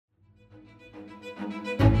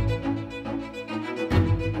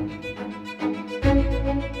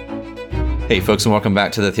Hey folks, and welcome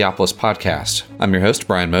back to the Theopolis Podcast. I'm your host,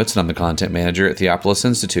 Brian Moats, and I'm the content manager at Theopolis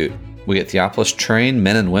Institute. We at Theopolis train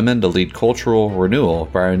men and women to lead cultural renewal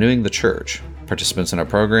by renewing the church. Participants in our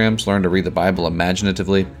programs learn to read the Bible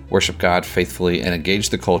imaginatively, worship God faithfully, and engage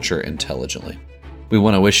the culture intelligently. We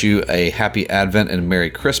want to wish you a happy Advent and Merry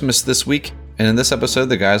Christmas this week. And in this episode,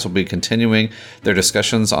 the guys will be continuing their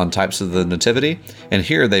discussions on types of the Nativity. And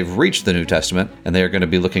here they've reached the New Testament, and they are going to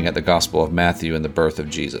be looking at the Gospel of Matthew and the birth of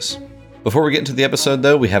Jesus. Before we get into the episode,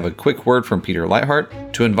 though, we have a quick word from Peter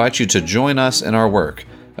Leithart to invite you to join us in our work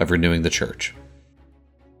of renewing the church.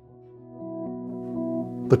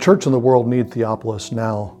 The church and the world need Theopolis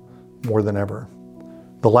now more than ever.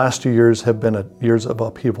 The last 2 years have been years of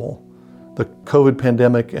upheaval. The COVID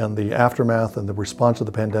pandemic and the aftermath and the response to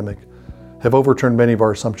the pandemic have overturned many of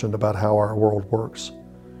our assumptions about how our world works.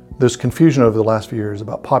 There's confusion over the last few years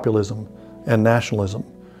about populism and nationalism.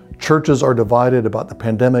 Churches are divided about the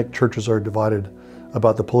pandemic, churches are divided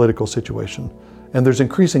about the political situation, and there's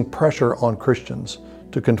increasing pressure on Christians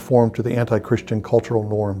to conform to the anti-Christian cultural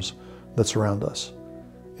norms that surround us.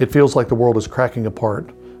 It feels like the world is cracking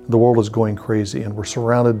apart, the world is going crazy, and we're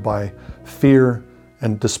surrounded by fear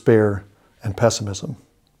and despair and pessimism.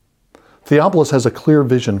 Theopolis has a clear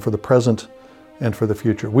vision for the present and for the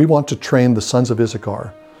future. We want to train the sons of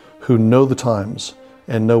Issachar who know the times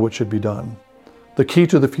and know what should be done. The key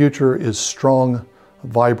to the future is strong,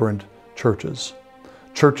 vibrant churches.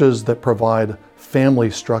 Churches that provide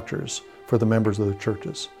family structures for the members of the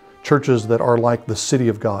churches. Churches that are like the city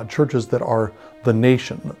of God. Churches that are the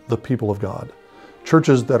nation, the people of God.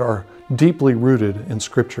 Churches that are deeply rooted in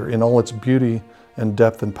Scripture, in all its beauty and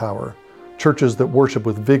depth and power. Churches that worship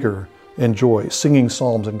with vigor and joy, singing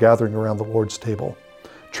psalms and gathering around the Lord's table.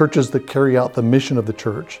 Churches that carry out the mission of the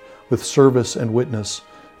church with service and witness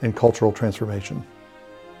and cultural transformation.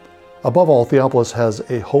 Above all, Theopolis has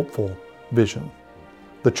a hopeful vision.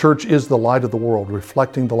 The church is the light of the world,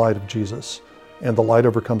 reflecting the light of Jesus, and the light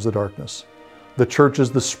overcomes the darkness. The church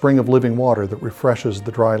is the spring of living water that refreshes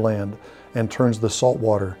the dry land and turns the salt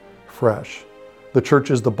water fresh. The church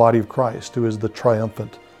is the body of Christ, who is the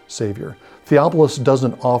triumphant Savior. Theopolis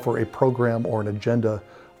doesn't offer a program or an agenda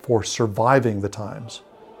for surviving the times,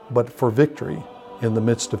 but for victory in the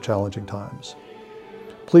midst of challenging times.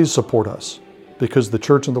 Please support us, because the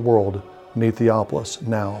church and the world need Theopolis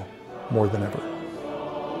now more than ever.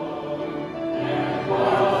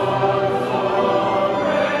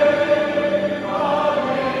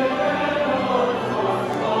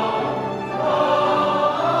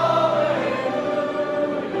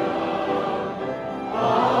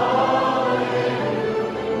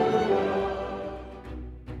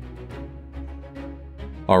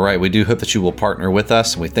 All right, we do hope that you will partner with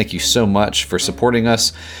us, and we thank you so much for supporting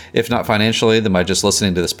us. If not financially, then by just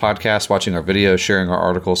listening to this podcast, watching our videos, sharing our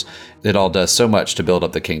articles. It all does so much to build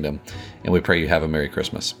up the kingdom, and we pray you have a Merry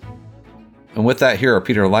Christmas. And with that, here are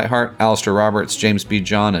Peter Leithart, Alistair Roberts, James B.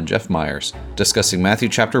 John, and Jeff Myers discussing Matthew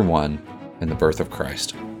chapter 1 and the birth of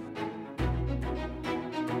Christ.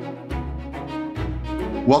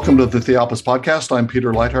 Welcome to the Theopolis Podcast. I'm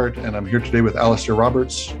Peter Leithart, and I'm here today with Alistair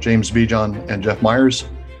Roberts, James B. John, and Jeff Myers.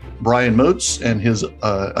 Brian Moats and his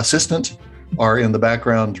assistant are in the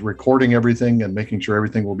background recording everything and making sure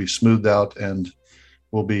everything will be smoothed out and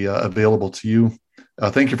will be available to you.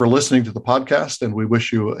 Thank you for listening to the podcast, and we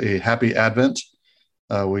wish you a happy Advent.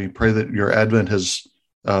 We pray that your Advent has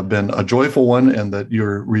been a joyful one and that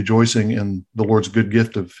you're rejoicing in the Lord's good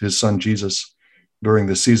gift of his son, Jesus, during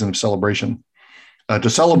this season of celebration.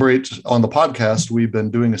 To celebrate on the podcast, we've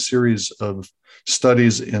been doing a series of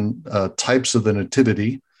studies in types of the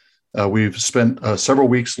Nativity. We've spent several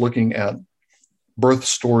weeks looking at birth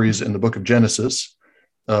stories in the book of Genesis,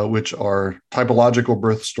 which are typological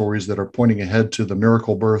birth stories that are pointing ahead to the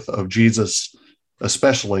miracle birth of Jesus,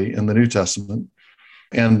 especially in the New Testament.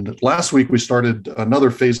 And last week, we started another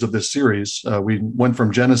phase of this series. We went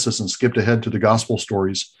from Genesis and skipped ahead to the gospel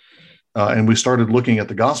stories. And we started looking at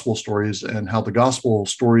the gospel stories and how the gospel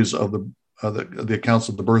stories of the accounts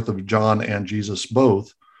of the birth of John and Jesus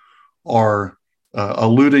both are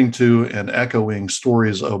alluding to and echoing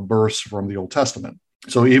stories of births from the Old Testament.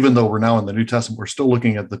 So even though we're now in the New Testament, we're still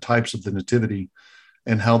looking at the types of the Nativity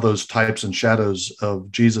and how those types and shadows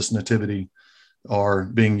of Jesus' Nativity are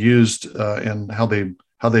being used and how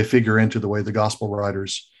they figure into the way the gospel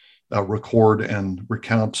writers record and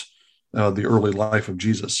recount the early life of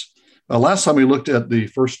Jesus. Last time we looked at the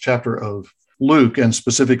first chapter of Luke and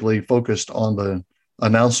specifically focused on the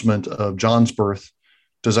announcement of John's birth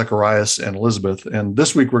to Zacharias and Elizabeth. And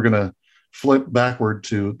this week we're going to flip backward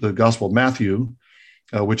to the Gospel of Matthew,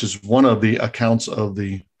 which is one of the accounts of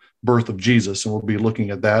the birth of Jesus, and we'll be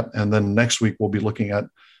looking at that. And then next week, we'll be looking at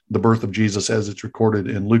the birth of Jesus as it's recorded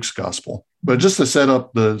in Luke's gospel. But just to set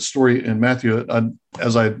up the story in Matthew,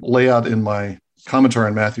 as I lay out in my commentary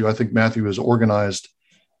on Matthew, I think Matthew is organized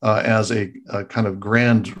as a kind of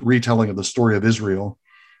grand retelling of the story of Israel,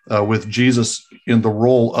 with Jesus in the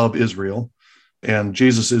role of Israel. And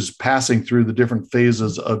Jesus is passing through the different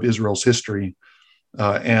phases of Israel's history.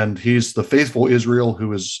 And he's the faithful Israel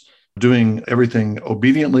who is doing everything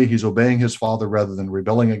obediently. He's obeying his father rather than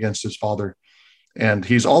rebelling against his father. And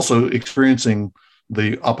he's also experiencing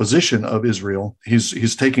the opposition of Israel.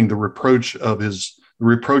 He's taking the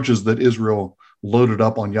reproaches that Israel loaded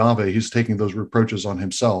up on Yahweh. He's taking those reproaches on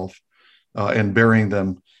himself and bearing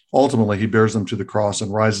them. Ultimately, he bears them to the cross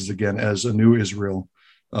and rises again as a new Israel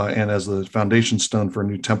and as the foundation stone for a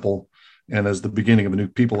new temple and as the beginning of a new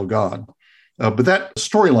people of God. But that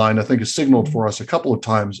storyline, I think, is signaled for us a couple of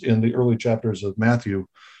times in the early chapters of Matthew.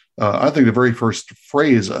 I think the very first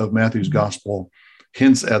phrase of Matthew's gospel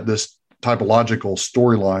hints at this typological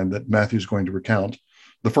storyline that Matthew's going to recount.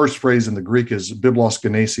 The first phrase in the Greek is Biblos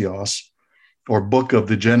Genesios, or book of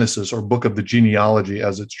the Genesis, or book of the genealogy,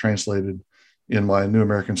 as it's translated in my New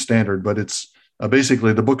American Standard. But it's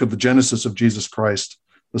basically the book of the Genesis of Jesus Christ,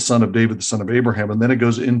 the son of David, the son of Abraham. And then it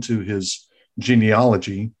goes into his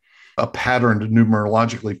genealogy, a patterned,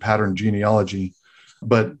 numerologically patterned genealogy.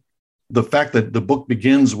 But the fact that the book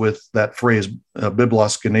begins with that phrase,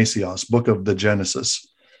 Biblos Genesios, book of the Genesis,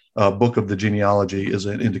 book of the genealogy, is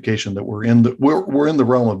an indication that we're in the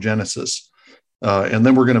realm of Genesis. And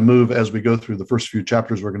then we're going to move, as we go through the first few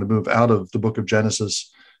chapters, we're going to move out of the book of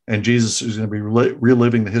Genesis, and Jesus is going to be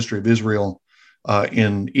reliving the history of Israel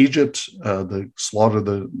in Egypt, the slaughtered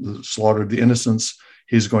the innocents.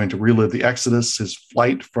 He's going to relive the Exodus, his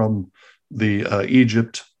flight from the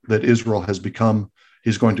Egypt that Israel has become.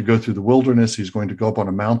 He's going to go through the wilderness. He's going to go up on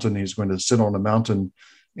a mountain. He's going to sit on a mountain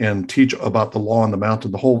and teach about the law on the mountain.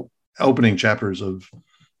 The whole opening chapters of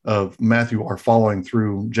Matthew are following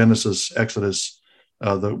through Genesis, Exodus,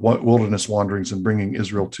 the wilderness wanderings, and bringing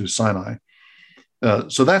Israel to Sinai.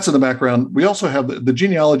 So that's in the background. We also have the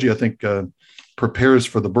genealogy, I think, prepares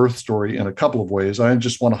for the birth story in a couple of ways. I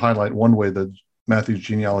just want to highlight one way that Matthew's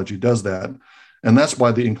genealogy does that, and that's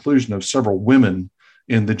by the inclusion of several women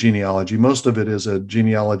in the genealogy. Most of it is a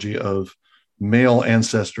genealogy of male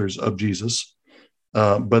ancestors of Jesus,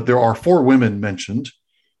 but there are 4 women mentioned.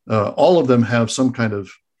 All of them have some kind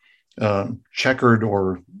of checkered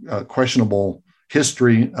or questionable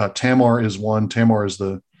history. Tamar is one. Tamar is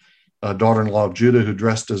the daughter-in-law of Judah, who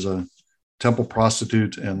dressed as a temple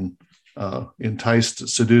prostitute and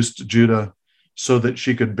seduced Judah so that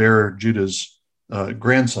she could bear Judah's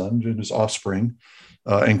grandson, Judah's offspring,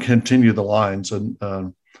 and continue the lines.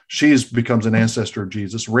 And she becomes an ancestor of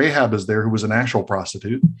Jesus. Rahab is there, who was an actual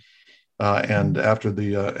prostitute. And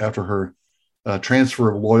after her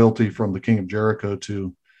transfer of loyalty from the king of Jericho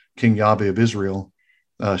to King Yahweh of Israel,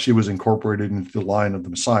 she was incorporated into the line of the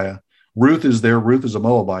Messiah. Ruth is there. Ruth is a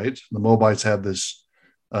Moabite. The Moabites have this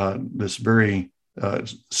very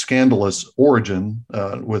scandalous origin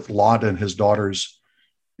with Lot and his daughters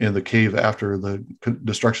in the cave after the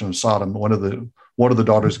destruction of Sodom. One of the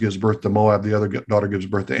daughters gives birth to Moab. The other daughter gives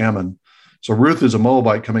birth to Ammon. So Ruth is a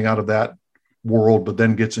Moabite coming out of that world, but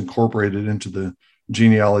then gets incorporated into the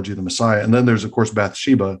genealogy of the Messiah. And then there's, of course,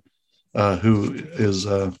 Bathsheba, who is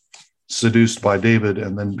seduced by David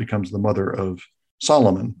and then becomes the mother of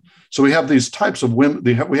Solomon. So we have these types of women.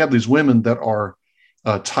 We have these women that are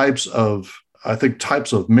types of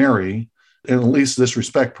Mary, in at least this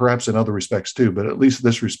respect, perhaps in other respects too, but at least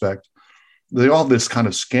this respect, they all have this kind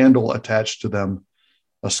of scandal attached to them,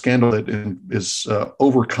 a scandal that is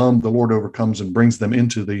overcome. The Lord overcomes and brings them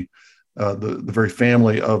into the very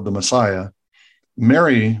family of the Messiah.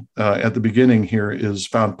 Mary, at the beginning here, is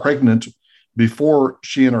found pregnant before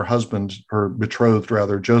she and her husband, her betrothed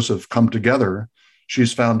rather, Joseph, come together.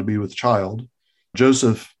 She's found to be with child.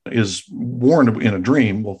 Joseph is warned in a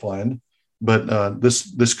dream, we'll find, but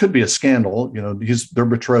this could be a scandal. You know, they're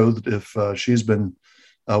betrothed. If she's been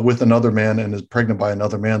with another man and is pregnant by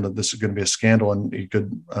another man, that this is going to be a scandal, and it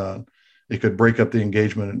could break up the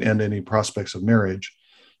engagement and end any prospects of marriage.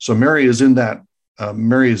 So Mary is in that.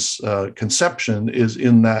 Mary's conception is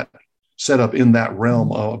in that, set up in that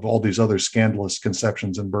realm of all these other scandalous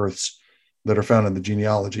conceptions and births that are found in the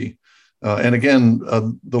genealogy. And again,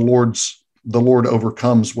 the Lord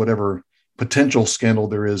overcomes whatever potential scandal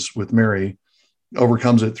there is with Mary,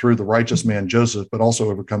 overcomes it through the righteous man Joseph, but also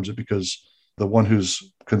overcomes it because the one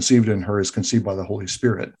who's conceived in her is conceived by the Holy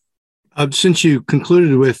Spirit. Since you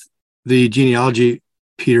concluded with the genealogy,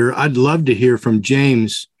 Peter, I'd love to hear from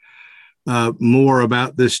James more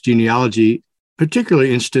about this genealogy, particularly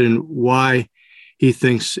interested in why he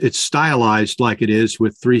thinks it's stylized like it is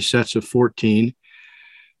with 3 sets of 14,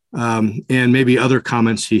 and maybe other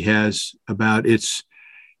comments he has about its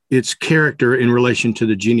character in relation to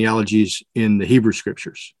the genealogies in the Hebrew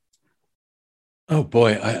Scriptures. Oh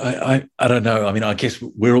boy, I don't know. I mean, I guess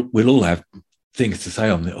we'll all have things to say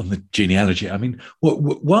on the genealogy. I mean,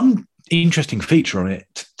 one interesting feature on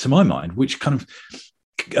it, to my mind, which kind of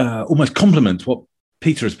almost complements what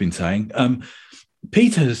Peter has been saying.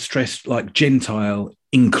 Peter has stressed like Gentile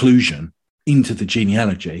inclusion into the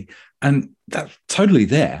genealogy, and that's totally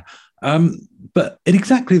there. But at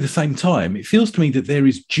exactly the same time, it feels to me that there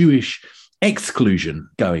is Jewish exclusion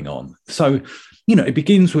going on. So, it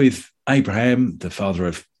begins with Abraham, the father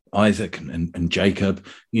of Isaac and Jacob.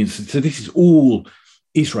 So this is all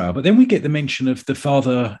Israel. But then we get the mention of the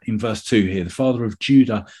father in verse 2 here, the father of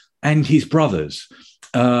Judah and his brothers.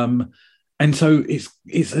 And so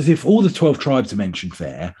it's as if all the 12 tribes are mentioned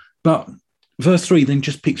there, but verse 3 then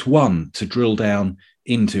just picks one to drill down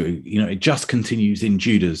into. It just continues in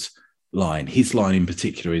Judah's line. His line in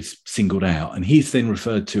particular is singled out, and he's then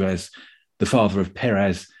referred to as the father of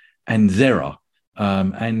Perez and Zerah.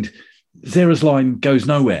 And Zerah's line goes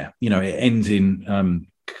nowhere. It ends in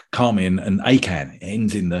Carmi and Achan. It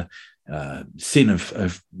ends in the sin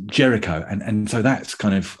of Jericho. And so that's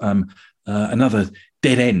kind of another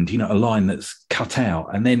dead end, a line that's cut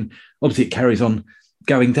out. And then obviously it carries on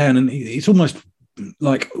going down. And it's almost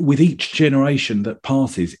like with each generation that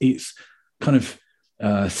passes, it's kind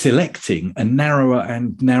of selecting a narrower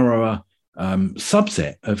and narrower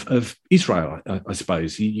subset of Israel, I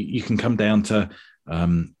suppose. You can come down to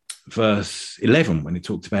verse 11 when it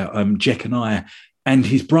talked about Jeconiah and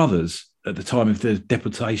his brothers at the time of the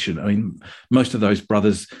deportation. I mean, most of those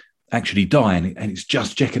brothers actually die, and it's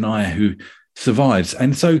just Jeconiah who survives.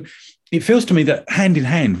 And so it feels to me that hand in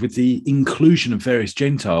hand with the inclusion of various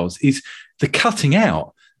Gentiles is the cutting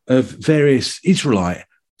out of various Israelite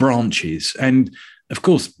branches. And of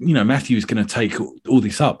course, Matthew is going to take all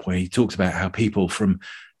this up where he talks about how people from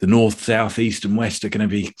the north, south, east, and west are going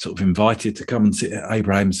to be sort of invited to come and sit at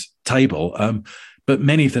Abraham's table. But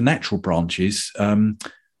many of the natural branches are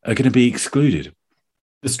going to be excluded.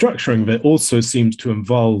 The structuring of it also seems to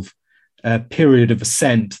involve a period of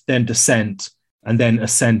ascent, then descent, and then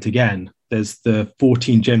ascent again. There's the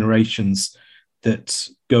 14 generations that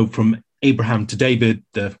go from Abraham to David,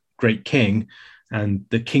 the great king, and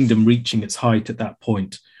the kingdom reaching its height at that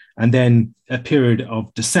point. And then a period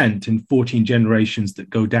of descent in 14 generations that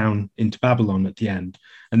go down into Babylon at the end,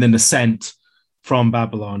 and then ascent from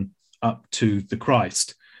Babylon up to the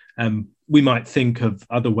Christ. We might think of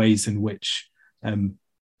other ways in which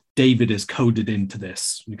David is coded into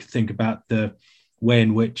this. We could think about the way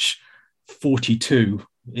in which 42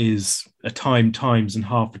 is a time, times, and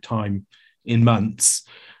half a time in months.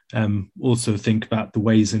 Also think about the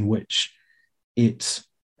ways in which it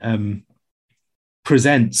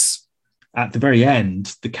presents at the very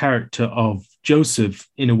end the character of Joseph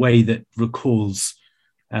in a way that recalls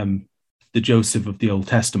the Joseph of the Old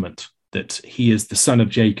Testament, that he is the son of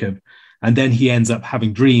Jacob. And then he ends up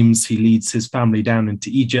having dreams. He leads his family down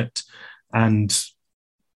into Egypt. And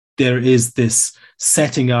there is this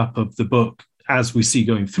setting up of the book, as we see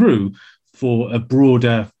going through, for a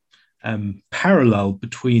broader parallel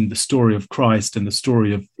between the story of Christ and the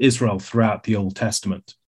story of Israel throughout the Old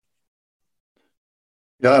Testament.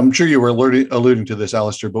 Yeah, I'm sure you were alluding to this,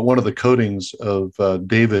 Alistair, but one of the codings of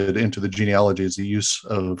David into the genealogy is the use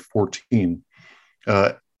of 14.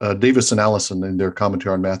 Davis and Allison, in their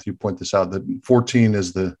commentary on Matthew, point this out, that 14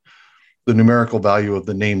 is the numerical value of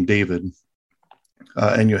the name David.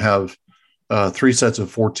 And you have 3 sets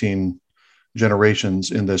of 14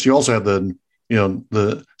 generations in this. You also have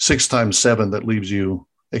the 6 times 7 that leaves you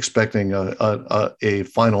expecting a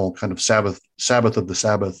final kind of Sabbath of the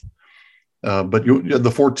Sabbath. But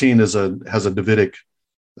the 14 has a Davidic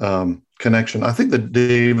connection. I think that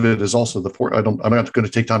David is also I'm not going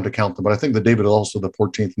to take time to count them, but I think that David is also the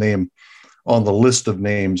 14th name on the list of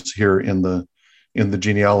names here in the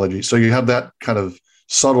genealogy. So you have that kind of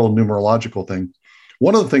subtle numerological thing.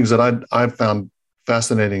 One of the things that I found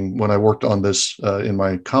fascinating when I worked on this in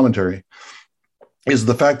my commentary is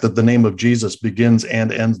the fact that the name of Jesus begins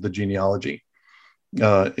and ends the genealogy.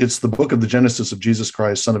 It's the book of the Genesis of Jesus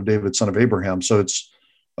Christ, son of David, son of Abraham. So it's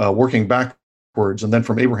working backwards. And then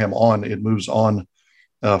from Abraham on, it moves on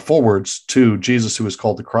forwards to Jesus, who is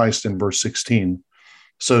called the Christ in verse 16.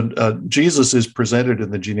 So Jesus is presented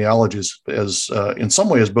in the genealogies as, in some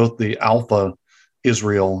way, as both the Alpha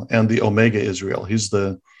Israel and the Omega Israel. He's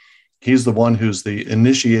the one who's the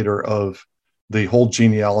initiator of the whole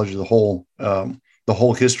genealogy, the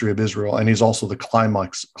whole history of Israel, and he's also the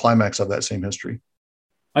climax of that same history.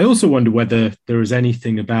 I also wonder whether there is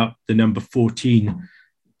anything about the number 14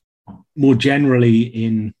 more generally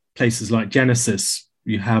in places like Genesis.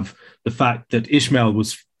 You have the fact that Ishmael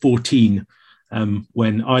was 14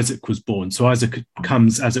 when Isaac was born. So Isaac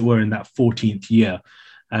comes, as it were, in that 14th year.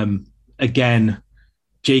 Again,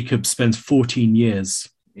 Jacob spends 14 years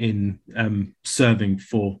in serving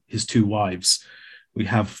for his two wives. We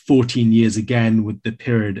have 14 years again with the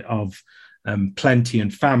period of plenty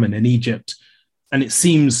and famine in Egypt. And it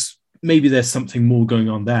seems maybe there's something more going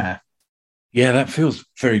on there. Yeah, that feels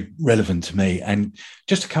very relevant to me. And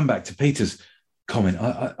just to come back to Peter's comment,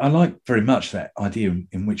 I like very much that idea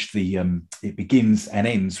in which it begins and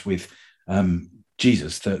ends with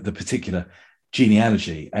Jesus, the particular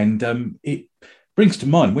genealogy. And it brings to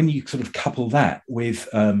mind, when you sort of couple that with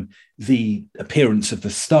the appearance of the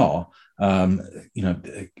star,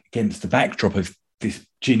 against the backdrop of this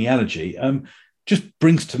genealogy, just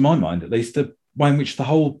brings to my mind, at least, the way in which the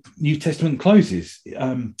whole New Testament closes.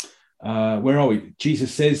 Where are we?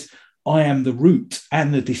 Jesus says, "I am the root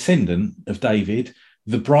and the descendant of David,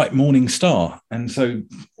 the bright morning star." And so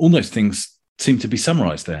all those things seem to be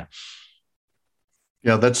summarized there.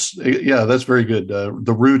 Yeah, that's very good.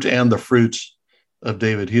 The root and the fruit of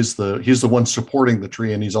David. He's the one supporting the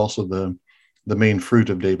tree, and he's also the main fruit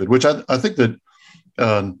of David, which I think that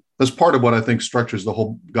that's part of what I think structures the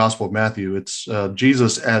whole Gospel of Matthew. It's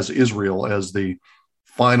Jesus as Israel, as the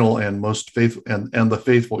final and most faithful and the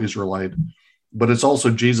faithful Israelite, but it's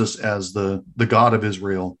also Jesus as the God of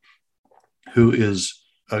Israel, who is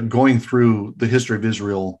going through the history of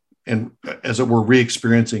Israel and, as it were,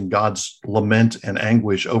 re-experiencing God's lament and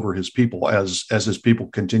anguish over his people as his people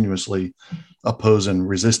continuously oppose and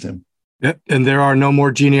resist him. Yep. And there are no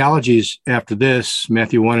more genealogies after this,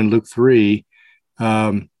 Matthew 1 and Luke 3.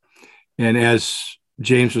 And as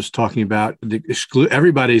James was talking about,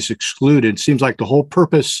 everybody's excluded. Seems like the whole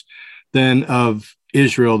purpose then of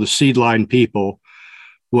Israel, the seed line people,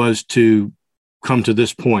 was to come to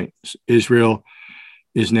this point. Israel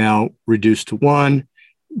is now reduced to one.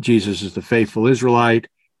 Jesus is the faithful Israelite,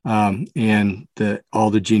 and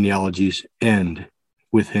all the genealogies end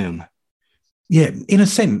with him. Yeah, in a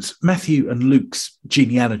sense, Matthew and Luke's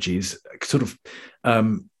genealogies sort of,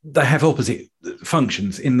 they have opposite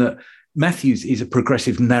functions in that Matthew's is a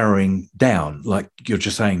progressive narrowing down, like you're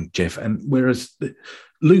just saying, Jeff, and whereas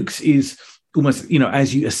Luke's is almost,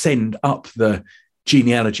 as you ascend up the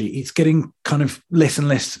genealogy, it's getting kind of less and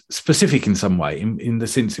less specific in some way, in the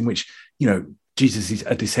sense in which, Jesus is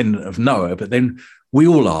a descendant of Noah, but then we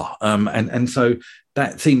all are. And so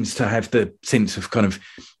that seems to have the sense of kind of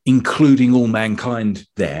including all mankind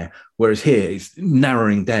there, whereas here it's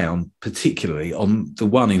narrowing down, particularly on the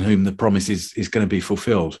one in whom the promise is going to be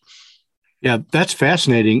fulfilled. Yeah, that's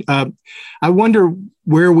fascinating. I wonder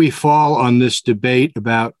where we fall on this debate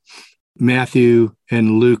about Matthew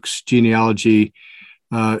and Luke's genealogy.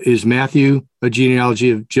 Is Matthew a genealogy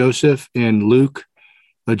of Joseph and Luke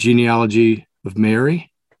a genealogy of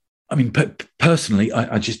Mary? I mean, personally,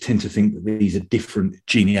 I just tend to think that these are different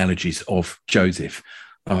genealogies of Joseph.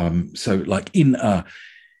 So like in a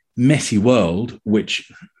messy world,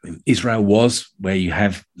 which Israel was, where you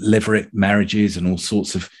have levirate marriages and all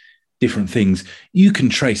sorts of different things, you can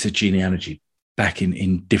trace a genealogy back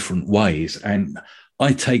in different ways. And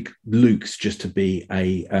I take Luke's just to be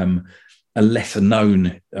a lesser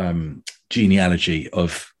known genealogy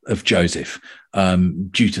of Joseph,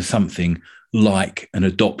 due to something like an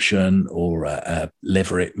adoption or a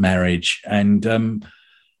levirate marriage. And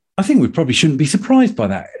I think we probably shouldn't be surprised by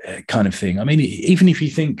that kind of thing. I mean, even if you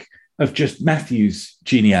think of just Matthew's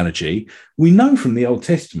genealogy, we know from the Old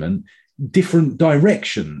Testament different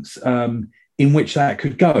directions in which that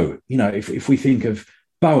could go. If we think of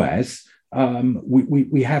Boaz,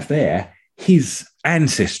 we have there his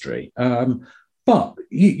ancestry. But,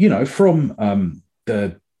 from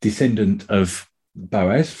the descendant of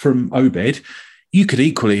Boaz, from Obed, you could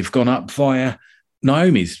equally have gone up via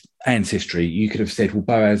Naomi's ancestry. You could have said, well,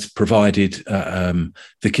 Boaz provided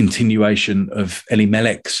the continuation of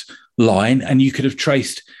Elimelech's line, and you could have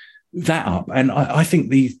traced that up. And I think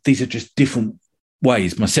these are just different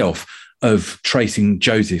ways, myself, of tracing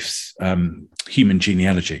Joseph's human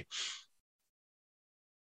genealogy.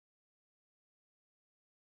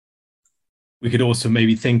 We could also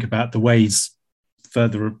maybe think about the ways,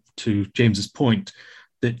 further to James's point,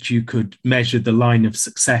 that you could measure the line of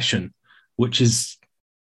succession, which is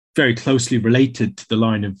very closely related to the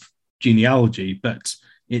line of genealogy, but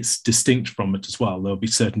it's distinct from it as well. There'll be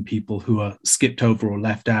certain people who are skipped over or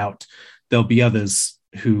left out. There'll be others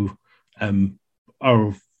who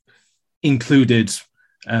are included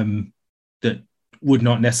that would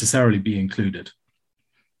not necessarily be included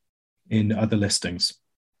in other listings.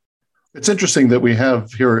 It's interesting that we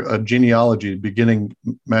have here a genealogy beginning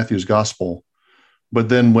Matthew's gospel, but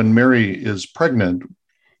then when Mary is pregnant,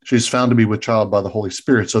 she's found to be with child by the Holy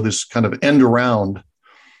Spirit. So this kind of end around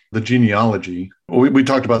the genealogy. We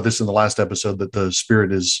talked about this in the last episode, that the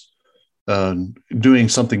Spirit is doing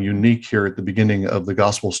something unique here at the beginning of the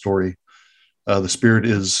gospel story. The Spirit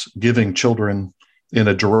is giving children in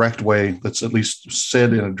a direct way, that's at least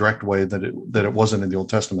said in a direct way that it wasn't in the Old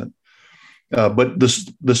Testament. But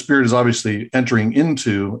the Spirit is obviously entering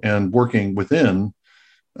into and working within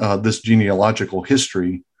this genealogical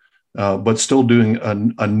history, but still doing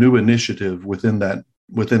a new initiative within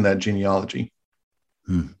that genealogy.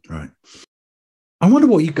 Right. I wonder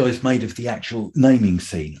what you guys made of the actual naming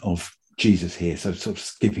scene of Jesus here. So sort of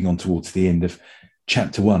skipping on towards the end of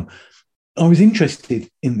chapter 1. I was interested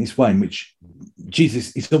in this way in which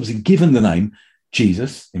Jesus is obviously given the name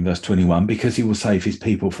Jesus in verse 21 because he will save his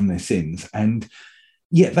people from their sins. And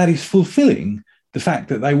yet that is fulfilling the fact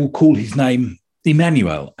that they will call his name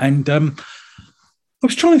Emmanuel. And I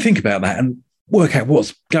was trying to think about that and work out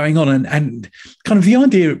what's going on. And kind of the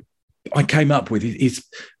idea I came up with is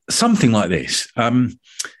something like this.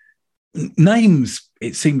 Names,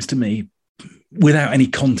 it seems to me, without any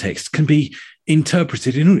context, can be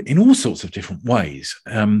interpreted in all sorts of different ways.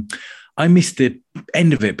 I missed the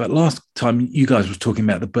end of it, but last time you guys were talking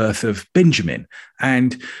about the birth of Benjamin,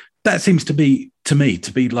 and that seems to me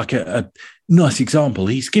to be like a nice example.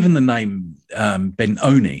 He's given the name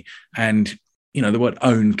Ben-Oni, and the word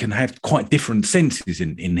 "on" can have quite different senses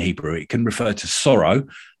in Hebrew. It can refer to sorrow,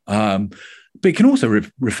 but it can also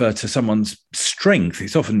refer to someone's strength.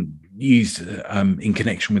 It's often used in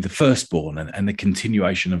connection with the firstborn and the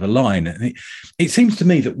continuation of a line. And it seems to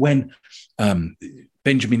me that when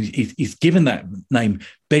Benjamin is given that name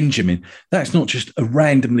Benjamin, that's not just a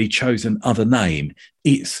randomly chosen other name.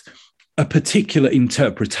 It's a particular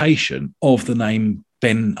interpretation of the name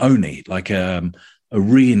Ben-Oni, like a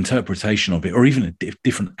reinterpretation of it, or even a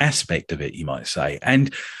different aspect of it, you might say.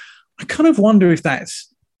 And I kind of wonder if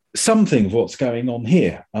that's something of what's going on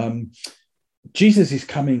here. Jesus is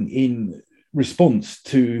coming in response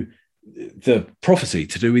to the prophecy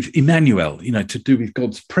to do with Emmanuel, to do with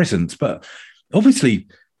God's presence. But obviously,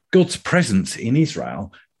 God's presence in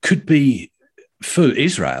Israel could be, for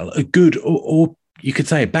Israel, a good or you could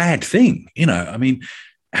say a bad thing.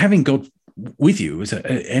 Having God with you was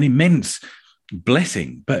an immense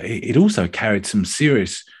blessing, but it also carried some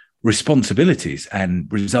serious responsibilities and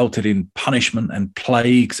resulted in punishment and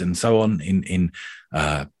plagues and so on in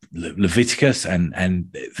Leviticus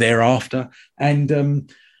and thereafter. And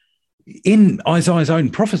in Isaiah's own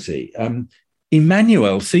prophecy,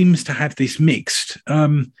 Emmanuel seems to have this mixed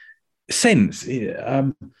sense.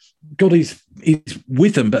 God is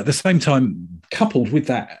with them, but at the same time, coupled with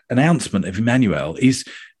that announcement of Emmanuel is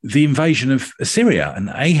the invasion of Assyria, and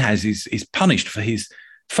Ahaz is punished for his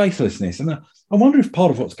faithlessness. And I wonder if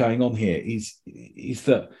part of what's going on here is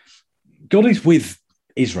that God is with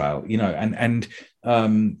Israel, and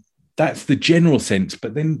that's the general sense.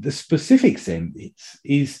 But then the specific sense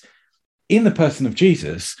is in the person of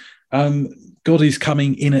Jesus. God is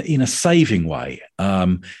coming in a saving way.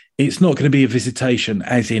 It's not going to be a visitation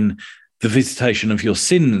as in the visitation of your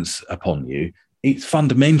sins upon you. It's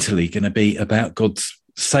fundamentally going to be about God's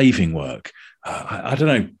saving work. I don't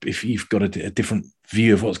know if you've got a different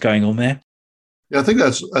view of what's going on there. Yeah, I think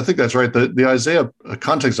that's right. The Isaiah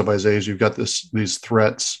context of Isaiah is you've got these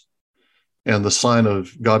threats, and the sign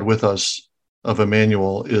of God with us of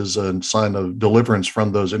Emmanuel is a sign of deliverance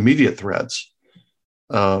from those immediate threats.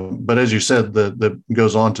 But as you said, that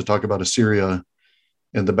goes on to talk about Assyria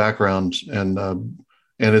in the background, and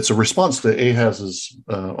it's a response to Ahaz's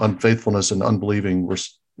unfaithfulness and unbelieving,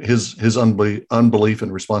 his unbelief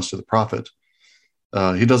in response to the prophet.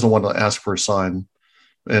 He doesn't want to ask for a sign,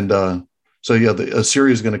 and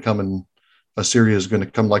Assyria is going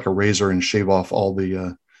to come like a razor and shave off all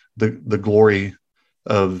the glory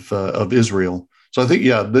of Israel. So I think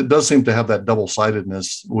that does seem to have that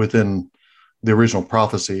double-sidedness within the original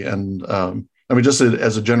prophecy. And just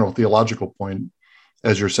as a general theological point,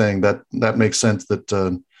 as you're saying, that makes sense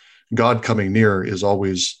that God coming near is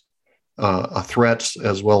always a threat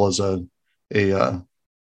as well as a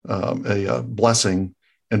blessing,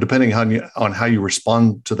 and depending on how you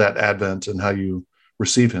respond to that advent and how you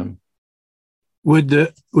receive him.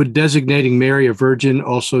 Would designating Mary a virgin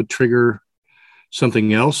also trigger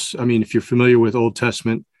something else? I mean, if you're familiar with Old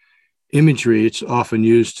Testament imagery, it's often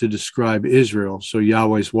used to describe Israel. So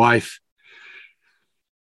Yahweh's wife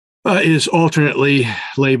is alternately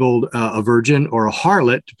labeled a virgin or a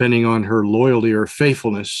harlot, depending on her loyalty or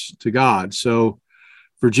faithfulness to God. So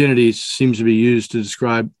virginity seems to be used to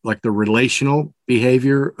describe like the relational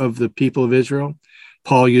behavior of the people of Israel.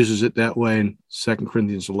 Paul uses it that way in 2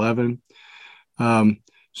 Corinthians 11.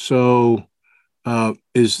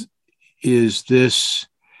 Is this,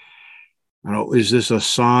 I don't know, is this a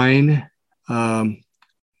sign?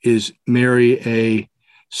 Is Mary a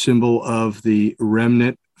symbol of the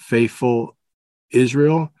remnant faithful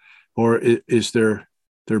Israel, or is there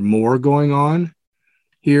more going on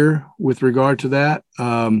here with regard to that?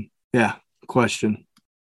 Question.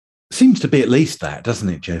 Seems to be at least that, doesn't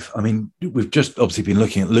it, Jeff? I mean, we've just obviously been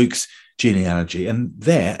looking at Luke's genealogy, and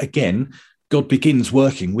there again, God begins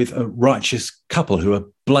working with a righteous couple who are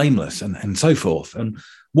blameless and so forth. And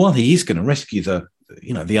while he is going to rescue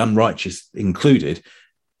the unrighteous included, it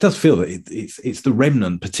does feel that it's the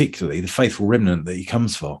remnant, particularly the faithful remnant, that he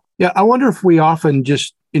comes for. Yeah, I wonder if we often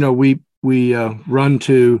just, we run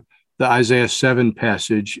to the Isaiah 7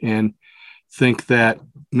 passage and think that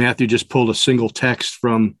Matthew just pulled a single text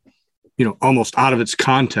from, almost out of its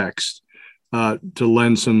context to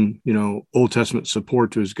lend some, Old Testament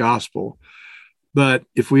support to his gospel. But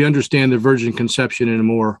if we understand the virgin conception in a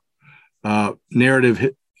more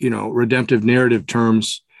narrative, redemptive narrative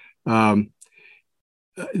terms, the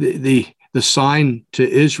sign to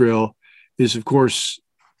Israel is, of course,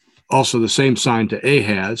 also the same sign to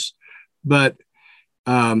Ahaz, but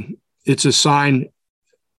it's a sign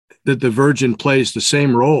that the virgin plays the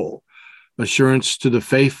same role, assurance to the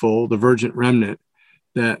faithful, the virgin remnant,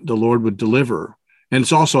 that the Lord would deliver. And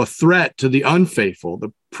it's also a threat to the unfaithful,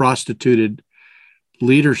 the prostituted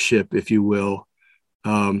leadership, if you will,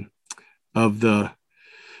 of the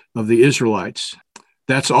Israelites.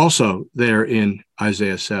 That's also there in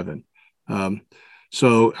Isaiah 7.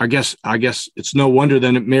 So I guess it's no wonder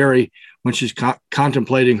then that Mary, when she's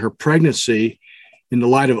contemplating her pregnancy in the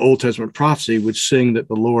light of Old Testament prophecy, would sing that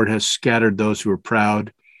the Lord has scattered those who are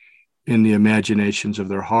proud in the imaginations of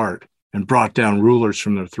their heart and brought down rulers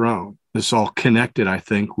from their throne. This is all connected, I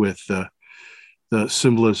think, with the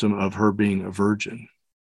symbolism of her being a virgin.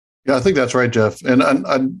 Yeah, I think that's right, Jeff. And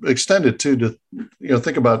I'd extend it too to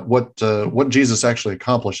think about what Jesus actually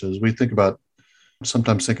accomplishes. We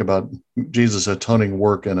sometimes think about Jesus' atoning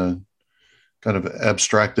work in a kind of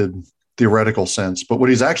abstracted theoretical sense, but what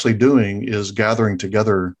he's actually doing is gathering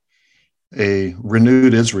together a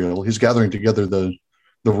renewed Israel. He's gathering together the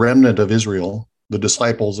remnant of Israel, the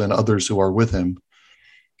disciples and others who are with him,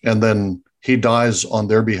 and then he dies on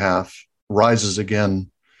their behalf, rises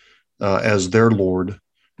again as their Lord.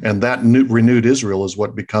 And that renewed Israel is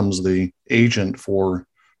what becomes the agent for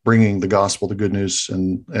bringing the gospel, the good news,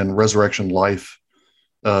 and resurrection life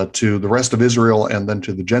to the rest of Israel and then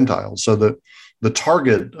to the Gentiles. So the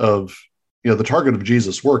target of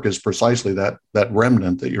Jesus' work is precisely that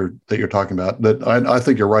remnant that you're talking about. That I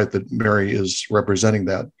think you're right that Mary is representing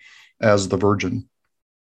that as the Virgin.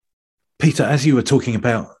 Peter, as you were talking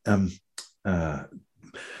about the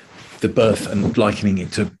birth and likening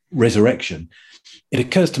it to resurrection, it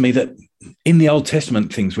occurs to me that in the Old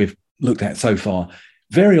Testament things we've looked at so far,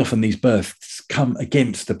 very often these births come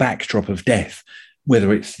against the backdrop of death,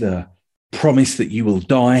 whether it's the promise that you will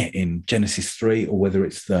die in Genesis 3, or whether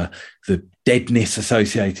it's the deadness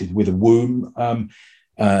associated with a womb.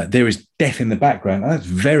 There is death in the background. And that's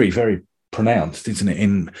very, very pronounced, isn't it,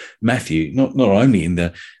 in Matthew, not only in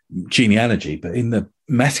the genealogy, but in the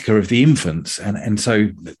massacre of the infants. And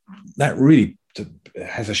so that really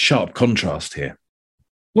has a sharp contrast here.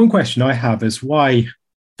 One question I have is why,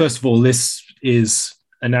 first of all, this is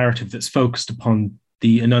a narrative that's focused upon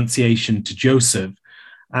the Annunciation to Joseph.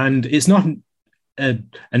 And it's not an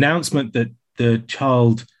announcement that the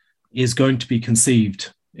child is going to be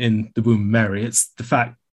conceived in the womb of Mary. It's the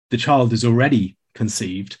fact the child is already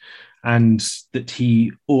conceived and that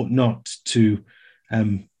he ought not to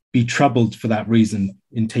be troubled for that reason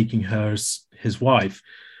in taking her as his wife.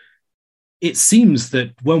 It seems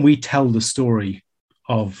that when we tell the story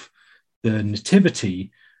of the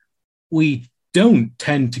Nativity, we don't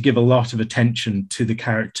tend to give a lot of attention to the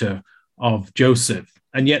character of Joseph.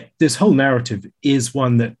 And yet this whole narrative is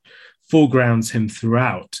one that foregrounds him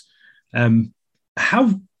throughout.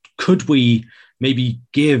 How could we maybe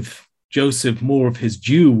give Joseph more of his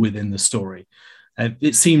due within the story?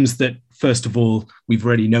 It seems that, first of all, we've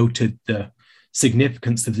already noted the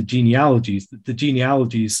significance of the genealogies, that the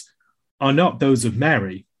genealogies are not those of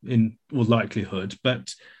Mary in all likelihood,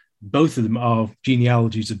 but both of them are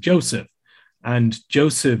genealogies of Joseph. And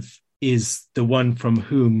Joseph is the one from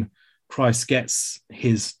whom Christ gets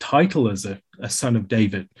his title as a son of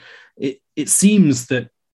David. It seems that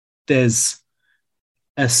there's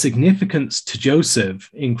a significance to Joseph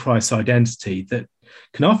in Christ's identity that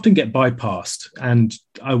can often get bypassed. And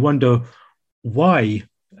I wonder, why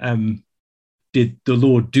did the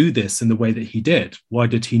Lord do this in the way that he did? Why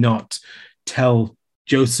did he not tell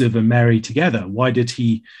Joseph and Mary together? Why did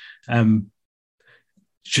he,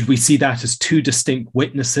 should we see that as two distinct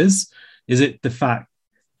witnesses? Is it the fact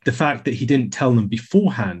that he didn't tell them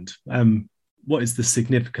beforehand? What is the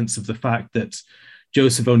significance of the fact that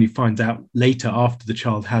Joseph only finds out later after the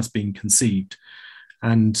child has been conceived?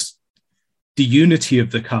 And the unity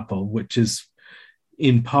of the couple, which is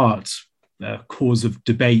in part a cause of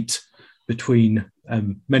debate between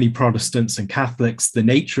many Protestants and Catholics, the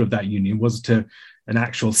nature of that union. Was it an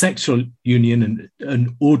actual sexual union and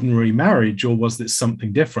an ordinary marriage, or was this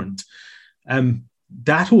something different?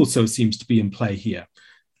 That also seems to be in play here.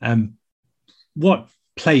 What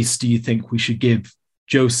place do you think we should give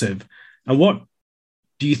Joseph? And what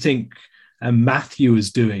do you think Matthew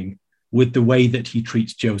is doing with the way that he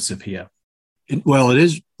treats Joseph here? Well, it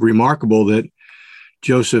is remarkable that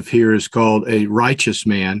Joseph here is called a righteous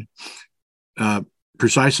man,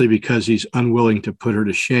 precisely because he's unwilling to put her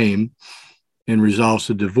to shame and resolves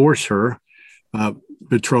to divorce her,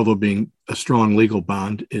 betrothal being a strong legal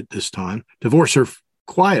bond at this time, divorce her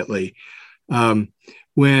quietly.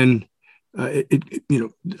 When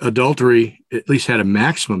adultery at least had a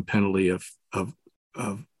maximum penalty of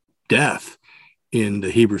death in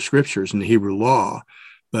the Hebrew scriptures and the Hebrew law,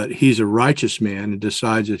 but he's a righteous man and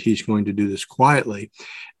decides that he's going to do this quietly.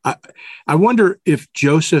 I wonder if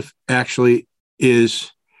Joseph actually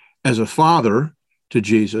is, as a father to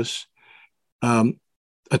Jesus, a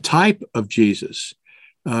type of Jesus.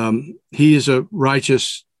 He is a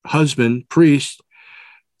righteous husband, priest,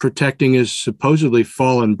 protecting his supposedly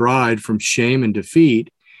fallen bride from shame and defeat.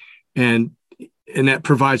 And that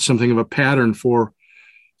provides something of a pattern for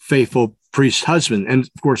faithful priest husband. And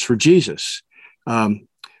of course, for Jesus,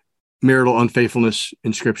 marital unfaithfulness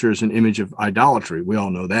in scripture is an image of idolatry. We all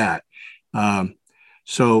know that.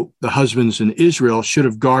 So the husbands in Israel should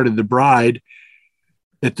have guarded the bride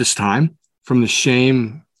at this time from the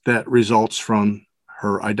shame that results from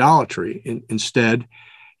her idolatry. Instead,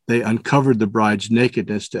 they uncovered the bride's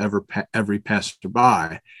nakedness to every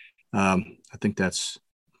passerby. I think is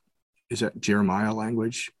that Jeremiah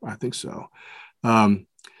language? I think so.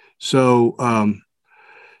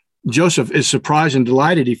 Joseph is surprised and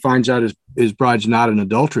delighted. He finds out his bride's not an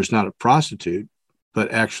adulteress, not a prostitute,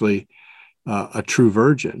 but actually a true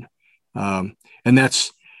virgin. And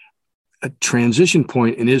that's a transition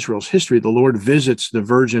point in Israel's history. The Lord visits the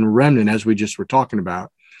virgin remnant, as we just were talking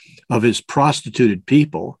about, of his prostituted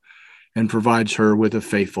people, and provides her with a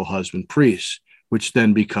faithful husband priest, which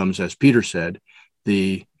then becomes, as Peter said,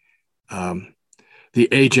 the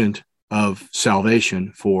agent of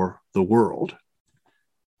salvation for the world.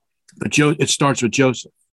 But it starts with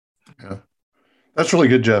Joseph. Yeah, that's really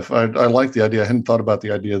good, Jeff. I like the idea. I hadn't thought about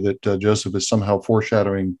the idea that Joseph is somehow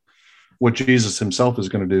foreshadowing what Jesus himself is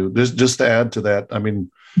going to do. Just to add to that, I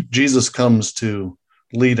mean, Jesus comes to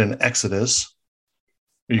lead an exodus.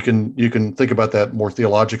 You can think about that more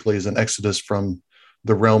theologically as an exodus from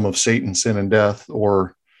the realm of Satan, sin, and death,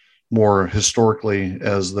 or more historically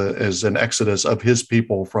as an exodus of his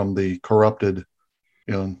people from the corrupted,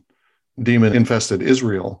 demon-infested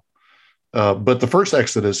Israel. But the first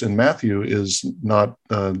exodus in Matthew is not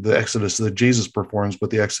the exodus that Jesus performs,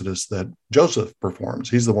 but the exodus that Joseph performs.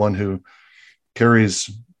 He's the one who carries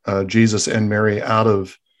Jesus and Mary away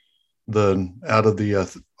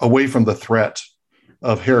from the threat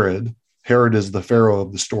of Herod. Herod is the Pharaoh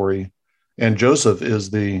of the story, and Joseph is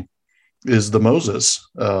the Moses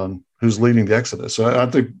who's leading the exodus. So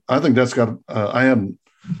I think that's got.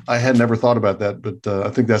 I had never thought about that, but I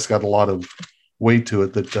think that's got a lot of weight to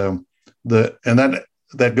it.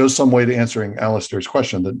 That goes some way to answering Alistair's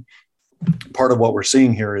question. That part of what we're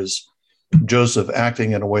seeing here is Joseph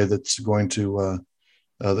acting in a way that's going to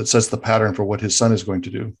that sets the pattern for what his son is going to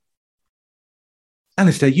do.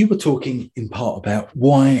 Alistair, you were talking in part about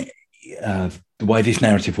why the way this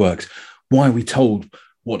narrative works, why we told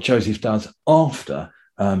what Joseph does after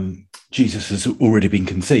Jesus has already been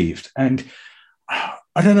conceived. And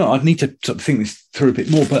I don't know, I'd need to sort of think this through a bit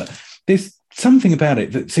more, but there's something about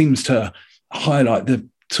it that seems to highlight the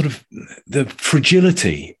sort of the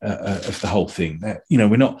fragility of the whole thing. That,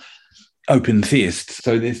 we're not open theists,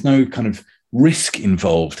 so there's no kind of risk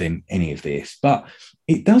involved in any of this. But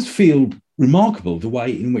it does feel remarkable the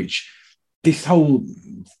way in which this whole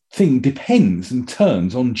thing depends and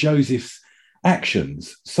turns on Joseph's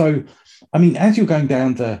actions. So, I mean, as you're going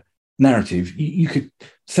down the narrative, you could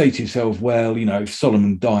say to yourself, well, if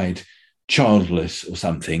Solomon died childless or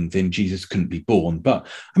something, then Jesus couldn't be born. But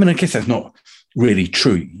I mean, I guess that's not really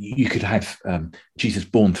true. You could have Jesus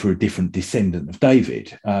born through a different descendant of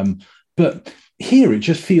David. But here it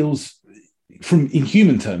just feels, in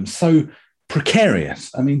human terms, so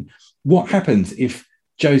precarious. I mean, what happens if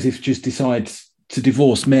Joseph just decides to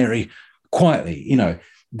divorce Mary quietly? You know,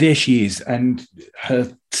 there she is, and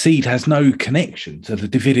her seed has no connection to the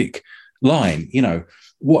Davidic line. You know,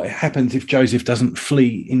 what happens if Joseph doesn't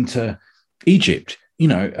flee into Egypt? You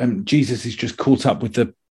know, Jesus is just caught up with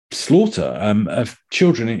the slaughter of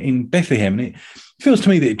children in Bethlehem. And it feels to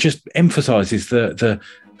me that it just emphasizes the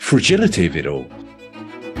fragility of it all.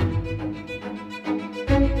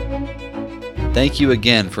 Thank you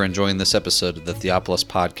again for enjoying this episode of the Theopolis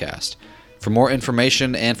Podcast. For more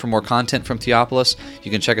information and for more content from Theopolis, you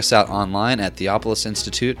can check us out online at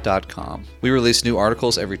theopolisinstitute.com. We release new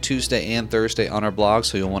articles every Tuesday and Thursday on our blog,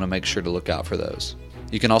 so you'll want to make sure to look out for those.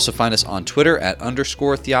 You can also find us on Twitter at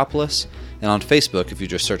 _Theopolis and on Facebook if you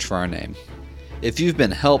just search for our name. If you've been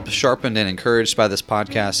helped, sharpened, and encouraged by this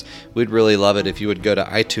podcast, we'd really love it if you would go to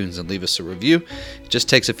iTunes and leave us a review. It just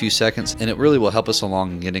takes a few seconds, and it really will help us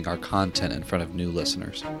along in getting our content in front of new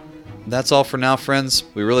listeners. That's all for now, friends.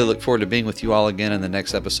 We really look forward to being with you all again in the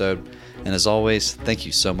next episode. And as always, thank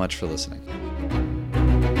you so much for listening.